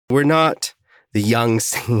We're not the young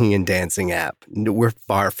singing and dancing app. We're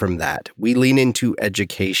far from that. We lean into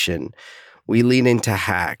education. We lean into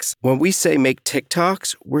hacks. When we say make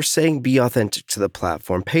TikToks, we're saying be authentic to the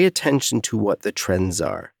platform. Pay attention to what the trends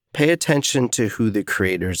are. Pay attention to who the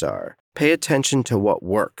creators are. Pay attention to what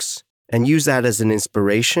works and use that as an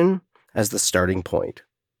inspiration, as the starting point,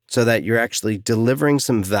 so that you're actually delivering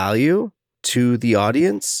some value to the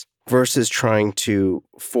audience versus trying to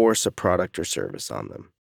force a product or service on them.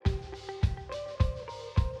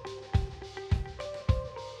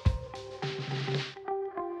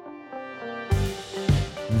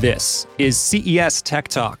 This is CES Tech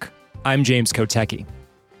Talk. I'm James Kotecki.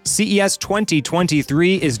 CES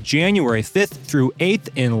 2023 is January 5th through 8th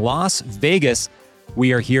in Las Vegas.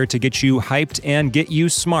 We are here to get you hyped and get you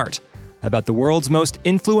smart about the world's most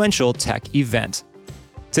influential tech event.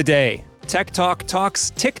 Today, Tech Talk talks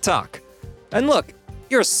TikTok. And look,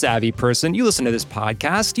 you're a savvy person. You listen to this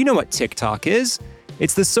podcast. You know what TikTok is.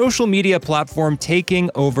 It's the social media platform taking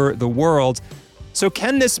over the world. So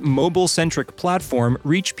can this mobile-centric platform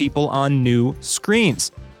reach people on new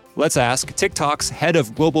screens? Let's ask TikTok's head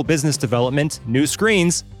of global business development, new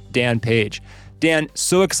screens, Dan Page. Dan,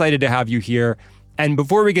 so excited to have you here. And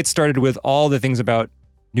before we get started with all the things about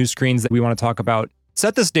new screens that we want to talk about,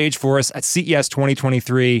 set the stage for us at CES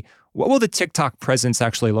 2023. What will the TikTok presence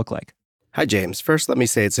actually look like? Hi, James. First, let me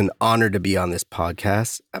say it's an honor to be on this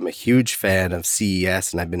podcast. I'm a huge fan of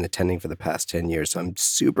CES, and I've been attending for the past 10 years, so I'm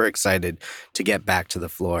super excited to get back to the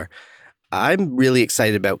floor. I'm really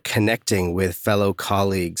excited about connecting with fellow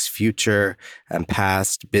colleagues, future and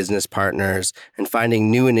past business partners, and finding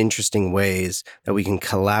new and interesting ways that we can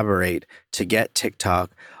collaborate to get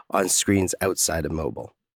TikTok on screens outside of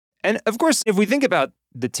mobile. And of course, if we think about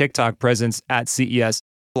the TikTok presence at CES,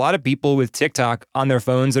 a lot of people with TikTok on their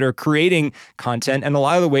phones that are creating content, and a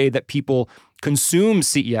lot of the way that people consume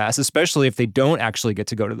CES, especially if they don't actually get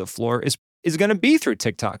to go to the floor, is going to be through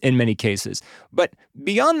TikTok in many cases. But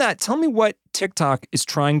beyond that, tell me what TikTok is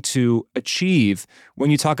trying to achieve when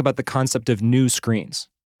you talk about the concept of new screens.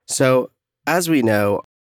 So, as we know,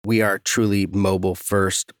 we are a truly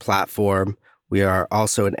mobile-first platform. We are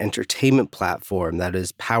also an entertainment platform that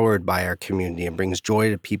is powered by our community and brings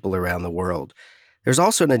joy to people around the world. There's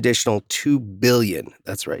also an additional 2 billion,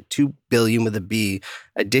 that's right, 2 billion with a B,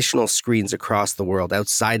 additional screens across the world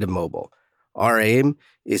outside of mobile. Our aim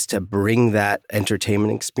is to bring that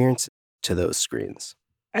entertainment experience to those screens.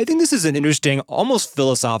 I think this is an interesting, almost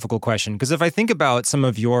philosophical question, because if I think about some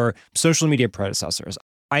of your social media predecessors,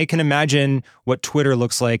 I can imagine what Twitter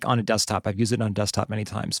looks like on a desktop. I've used it on a desktop many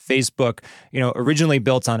times. Facebook, originally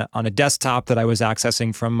built on a desktop that I was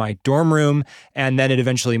accessing from my dorm room, and then it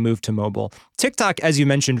eventually moved to mobile. TikTok, as you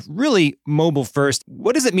mentioned, really mobile first.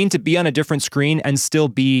 What does it mean to be on a different screen and still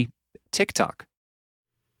be TikTok?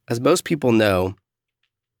 As most people know,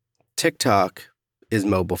 TikTok is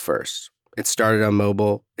mobile first. It started on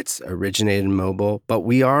mobile, it's originated in mobile, but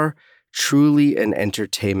we are truly an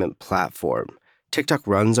entertainment platform. TikTok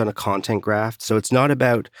runs on a content graph, so it's not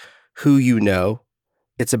about who you know,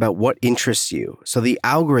 it's about what interests you. So the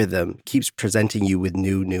algorithm keeps presenting you with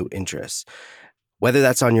new interests. Whether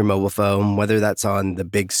that's on your mobile phone, whether that's on the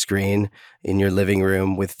big screen in your living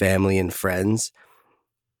room with family and friends,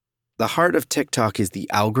 the heart of TikTok is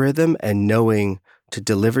the algorithm and knowing to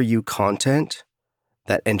deliver you content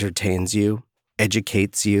that entertains you,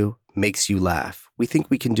 educates you, makes you laugh. We think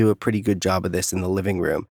we can do a pretty good job of this in the living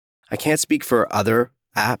room. I can't speak for other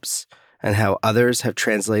apps and how others have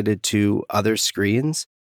translated to other screens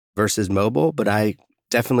versus mobile, but I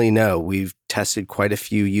definitely know we've tested quite a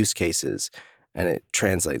few use cases and it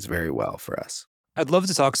translates very well for us. I'd love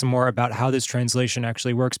to talk some more about how this translation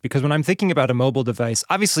actually works, because when I'm thinking about a mobile device,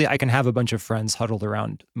 obviously I can have a bunch of friends huddled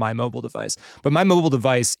around my mobile device, but my mobile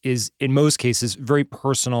device is, in most cases, very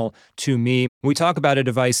personal to me. When we talk about a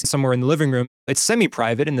device somewhere in the living room, it's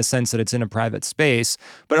semi-private in the sense that it's in a private space,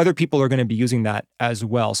 but other people are going to be using that as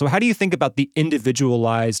well. So how do you think about the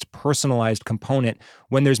individualized, personalized component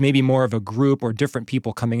when there's maybe more of a group or different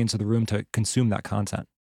people coming into the room to consume that content?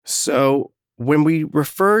 So when we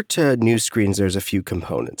refer to new screens, there's a few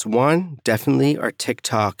components. One, definitely our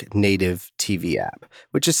TikTok native TV app,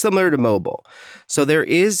 which is similar to mobile. So there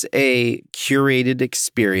is a curated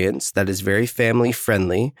experience that is very family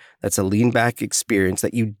friendly. That's a lean back experience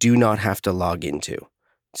that you do not have to log into.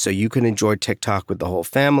 So you can enjoy TikTok with the whole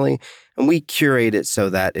family, and we curate it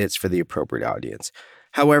so that it's for the appropriate audience.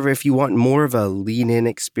 However, if you want more of a lean-in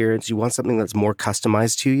experience, you want something that's more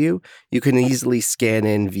customized to you, you can easily scan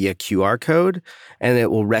in via QR code, and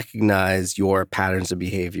it will recognize your patterns of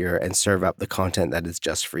behavior and serve up the content that is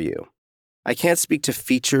just for you. I can't speak to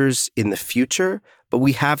features in the future, But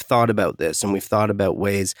we have thought about this, and we've thought about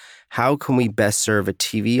ways, how can we best serve a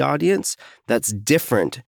TV audience that's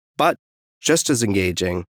different, but just as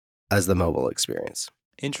engaging as the mobile experience?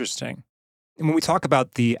 Interesting. And when we talk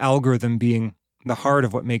about the algorithm being the heart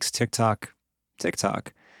of what makes TikTok,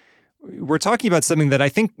 we're talking about something that I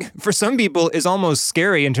think for some people is almost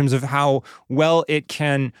scary in terms of how well it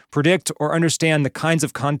can predict or understand the kinds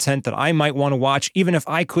of content that I might want to watch, even if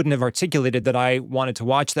I couldn't have articulated that I wanted to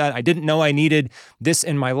watch that. I didn't know I needed this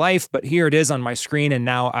in my life, but here it is on my screen, and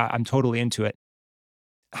now I'm totally into it.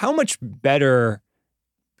 How much better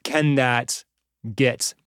can that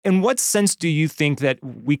get? In what sense do you think that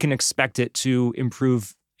we can expect it to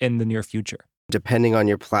improve in the near future? Depending on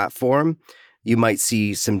your platform, you might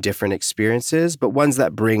see some different experiences, but ones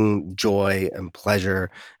that bring joy and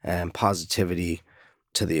pleasure and positivity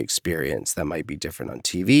to the experience. That might be different on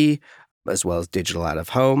TV, as well as digital out of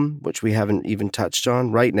home, which we haven't even touched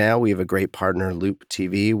on. Right now, we have a great partner, Loop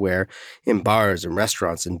TV, where in bars and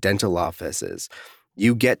restaurants and dental offices,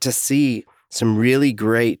 you get to see some really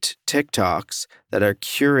great TikToks that are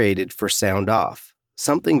curated for sound off.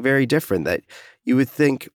 Something very different that you would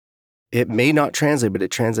think it may not translate, but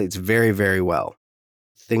it translates very, very well.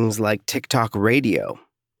 Things like TikTok radio.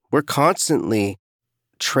 We're constantly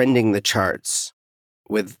trending the charts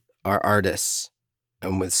with our artists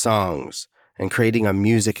and with songs and creating a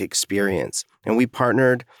music experience. And we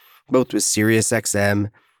partnered both with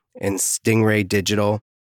SiriusXM and Stingray Digital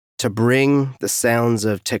to bring the sounds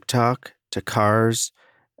of TikTok to cars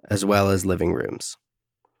as well as living rooms.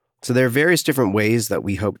 So there are various different ways that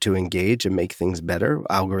we hope to engage and make things better.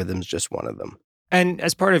 Algorithm's just one of them. And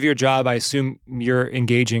as part of your job, I assume you're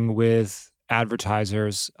engaging with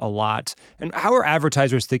advertisers a lot. And how are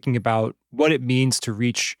advertisers thinking about what it means to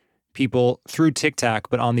reach people through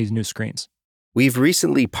TikTok, but on these new screens? We've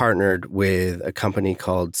recently partnered with a company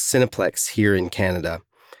called Cineplex here in Canada,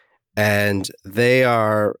 and they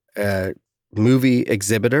are a movie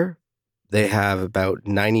exhibitor. They have about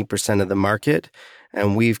 90% of the market.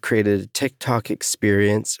 And we've created a TikTok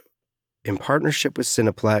experience in partnership with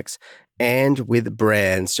Cineplex and with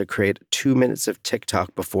brands to create 2 minutes of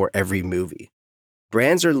TikTok before every movie.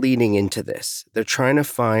 Brands are leaning into this. They're trying to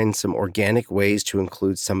find some organic ways to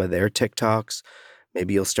include some of their TikToks.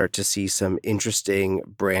 Maybe you'll start to see some interesting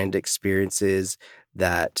brand experiences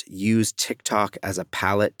that use TikTok as a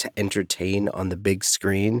palette to entertain on the big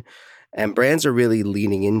screen. And brands are really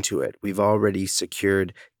leaning into it. We've already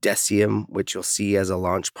secured Decium, which you'll see as a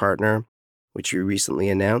launch partner, which we recently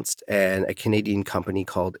announced, and a Canadian company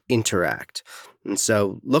called Interact. And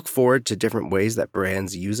so look forward to different ways that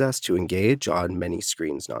brands use us to engage on many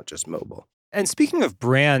screens, not just mobile. And speaking of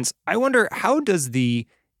brands, I wonder, how does the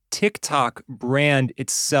TikTok brand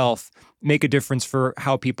itself make a difference for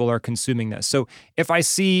how people are consuming this? So if I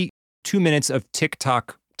see 2 minutes of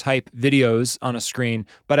TikTok type videos on a screen,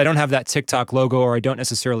 but I don't have that TikTok logo, or I don't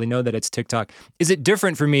necessarily know that it's TikTok, is it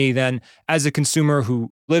different for me than as a consumer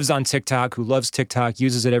who lives on TikTok, who loves TikTok,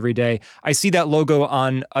 uses it every day? I see that logo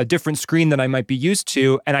on a different screen than I might be used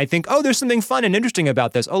to, and I think, oh, there's something fun and interesting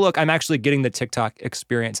about this. Oh, look, I'm actually getting the TikTok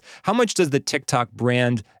experience. How much does the TikTok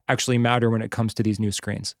brand actually matter when it comes to these new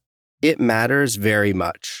screens? It matters very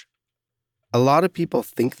much. A lot of people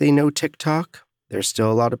think they know TikTok. There's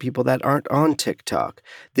still a lot of people that aren't on TikTok.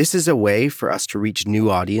 This is a way for us to reach new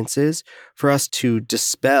audiences, for us to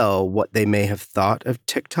dispel what they may have thought of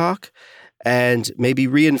TikTok and maybe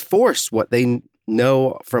reinforce what they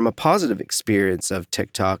know from a positive experience of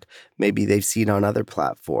TikTok, maybe they've seen on other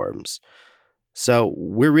platforms. So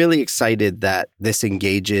we're really excited that this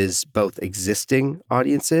engages both existing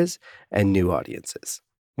audiences and new audiences.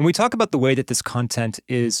 When we talk about the way that this content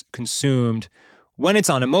is consumed, when it's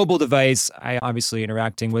on a mobile device, I obviously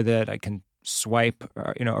interacting with it. I can swipe,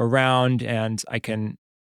 around, and I can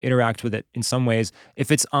interact with it in some ways.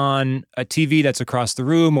 If it's on a TV that's across the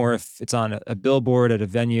room, or if it's on a billboard at a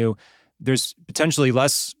venue, there's potentially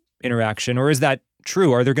less interaction. Or is that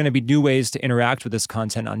true? Are there going to be new ways to interact with this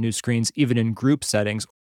content on new screens, even in group settings?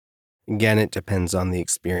 Again, it depends on the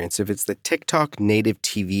experience. If it's the TikTok native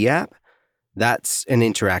TV app, that's an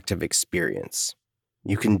interactive experience.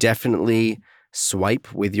 You can definitely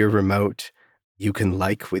swipe with your remote. You can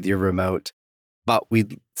like with your remote. But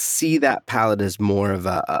we see that palette as more of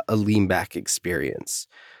a lean back experience.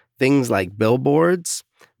 Things like billboards,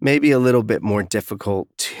 maybe a little bit more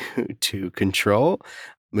difficult to control.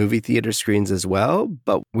 Movie theater screens as well.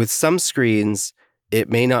 But with some screens, it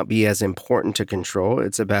may not be as important to control.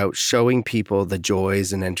 It's about showing people the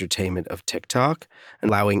joys and entertainment of TikTok and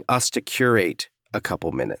allowing us to curate a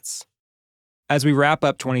couple minutes. As we wrap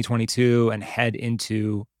up 2022 and head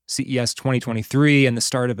into CES 2023 and the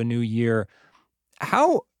start of a new year,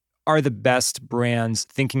 How are the best brands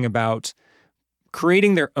thinking about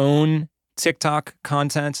creating their own TikTok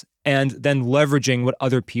content and then leveraging what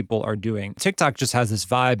other people are doing? TikTok just has this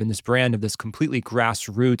vibe and this brand of this completely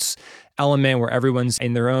grassroots element where everyone's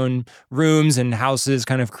in their own rooms and houses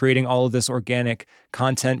kind of creating all of this organic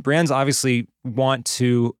content. Brands obviously want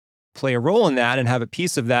to play a role in that and have a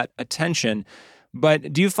piece of that attention.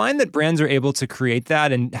 But do you find that brands are able to create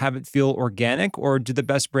that and have it feel organic, or do the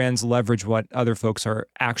best brands leverage what other folks are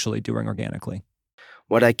actually doing organically?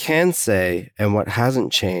 What I can say, and what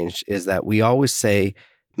hasn't changed, is that we always say,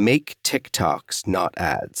 make TikToks, not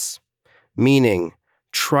ads. Meaning,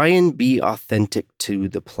 try and be authentic to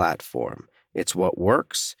the platform. It's what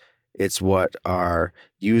works. It's what our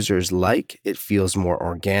users like. It feels more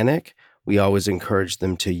organic. We always encourage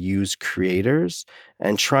them to use creators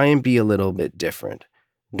and try and be a little bit different.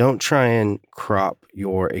 Don't try and crop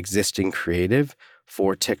your existing creative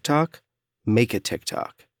for TikTok. Make a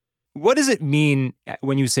TikTok. What does it mean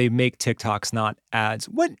when you say make TikToks, not ads?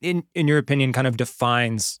 What, in your opinion, kind of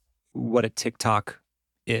defines what a TikTok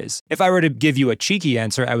is? If I were to give you a cheeky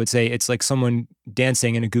answer, I would say it's like someone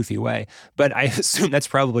dancing in a goofy way. But I assume that's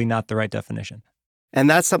probably not the right definition. And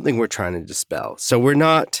that's something we're trying to dispel. So we're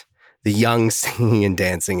not the young singing and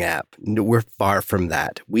dancing app. We're far from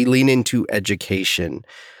that. We lean into education.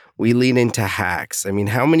 We lean into hacks. I mean,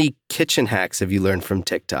 how many kitchen hacks have you learned from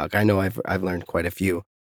TikTok? I know I've learned quite a few.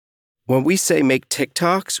 When we say make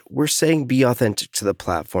TikToks, we're saying be authentic to the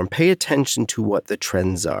platform. Pay attention to what the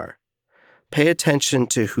trends are. Pay attention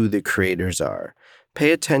to who the creators are.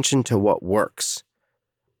 Pay attention to what works.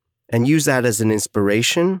 And use that as an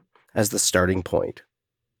inspiration, as the starting point,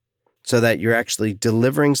 so that you're actually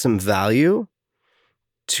delivering some value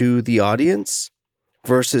to the audience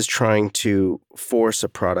versus trying to force a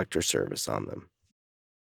product or service on them.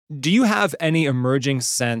 Do you have any emerging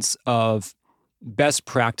sense of best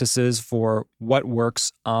practices for what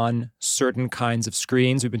works on certain kinds of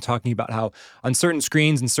screens? We've been talking about how on certain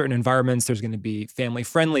screens and certain environments, there's going to be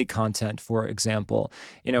family-friendly content, for example.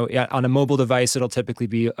 On a mobile device, it'll typically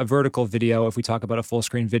be a vertical video. If we talk about a full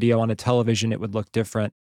screen video on a television, it would look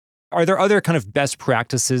different. Are there other kind of best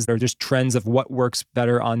practices or just trends of what works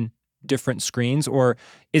better on different screens? Or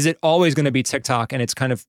is it always going to be TikTok and it's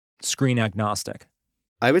kind of screen agnostic?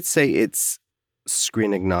 I would say it's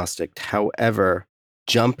screen agnostic. However,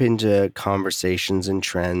 jump into conversations and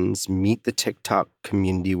trends, meet the TikTok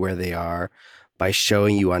community where they are by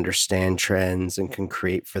showing you understand trends and can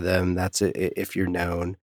create for them. That's it if you're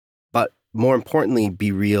known. But more importantly,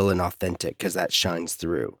 be real and authentic, because that shines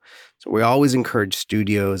through. So we always encourage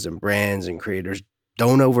studios and brands and creators,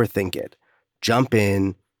 don't overthink it. Jump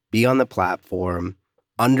in, be on the platform,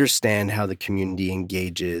 understand how the community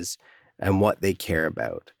engages and what they care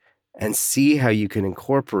about, and see how you can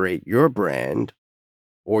incorporate your brand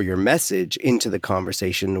or your message into the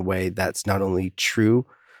conversation in a way that's not only true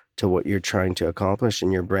to what you're trying to accomplish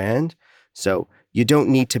in your brand. So you don't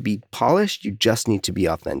need to be polished, you just need to be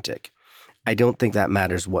authentic. I don't think that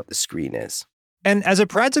matters what the screen is. And as a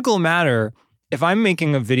practical matter, if I'm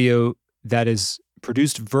making a video that is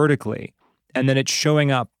produced vertically and then it's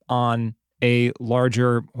showing up on a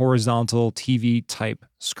larger horizontal TV type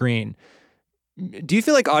screen, do you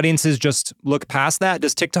feel like audiences just look past that?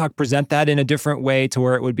 Does TikTok present that in a different way to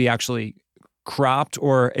where it would be actually cropped?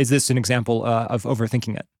 Or is this an example of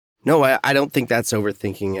overthinking it? No, I don't think that's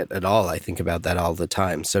overthinking it at all. I think about that all the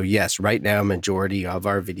time. So yes, right now, majority of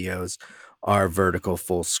our videos are vertical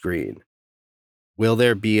full screen. Will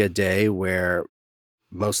there be a day where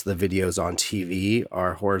most of the videos on TV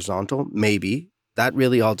are horizontal? Maybe. That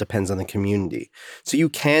really all depends on the community. So you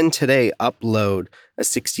can today upload a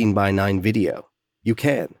 16:9 video. You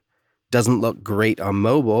can. Doesn't look great on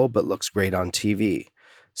mobile, but looks great on TV.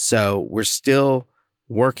 So we're still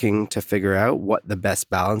working to figure out what the best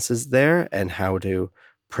balance is there and how to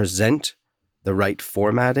present the right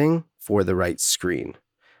formatting for the right screen.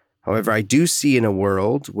 However, I do see in a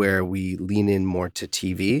world where we lean in more to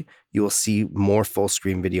TV, you will see more full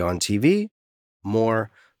screen video on TV,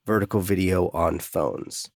 more vertical video on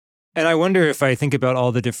phones. And I wonder if I think about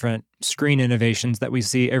all the different screen innovations that we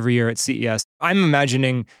see every year at CES, I'm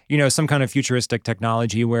imagining, some kind of futuristic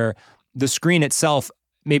technology where the screen itself,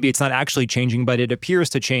 maybe it's not actually changing, but it appears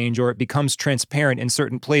to change, or it becomes transparent in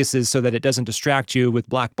certain places so that it doesn't distract you with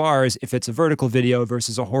black bars if it's a vertical video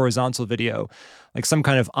versus a horizontal video, like some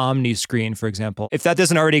kind of Omni screen, for example. If that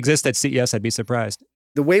doesn't already exist at CES, I'd be surprised.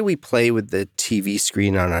 The way we play with the TV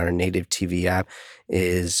screen on our native TV app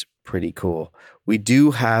is pretty cool. we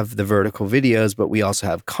do have the vertical videos, but we also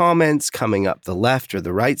have comments coming up the left or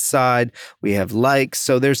the right side. We have likes.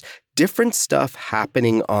 So there's different stuff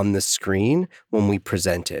happening on the screen when we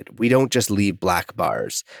present it. We don't just leave black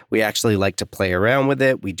bars. We actually like to play around with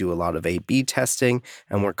it. We do a lot of A/B testing,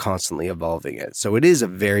 and we're constantly evolving it. So it is a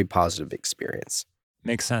very positive experience.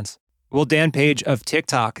 Makes sense. Well, Dan Page of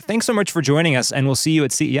TikTok, thanks so much for joining us, and we'll see you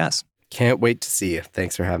at CES. Can't wait to see you.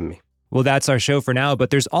 Thanks for having me. Well, that's our show for now, but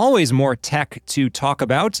there's always more tech to talk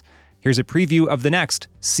about. Here's a preview of the next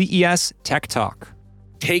CES Tech Talk.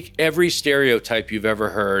 Take every stereotype you've ever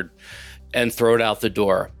heard and throw it out the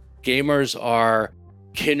door. Gamers are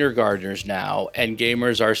kindergartners now, and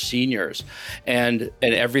gamers are seniors, and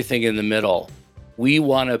everything in the middle. We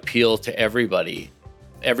want to appeal to everybody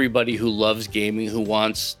who loves gaming,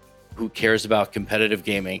 who cares about competitive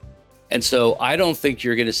gaming. And so I don't think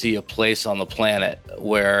you're going to see a place on the planet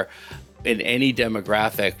where, in any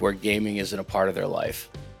demographic, where gaming isn't a part of their life.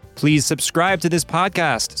 Please subscribe to this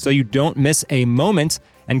podcast so you don't miss a moment,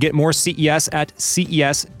 and get more CES at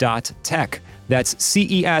ces.tech. That's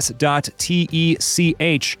ces.tech.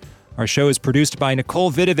 Our show is produced by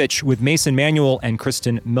Nicole Vidovich with Mason Manuel and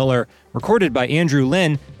Kristen Miller, recorded by Andrew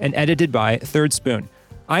Lin, and edited by Third Spoon.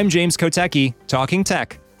 I'm James Kotecki, talking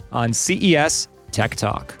tech on CES Tech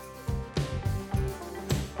Talk.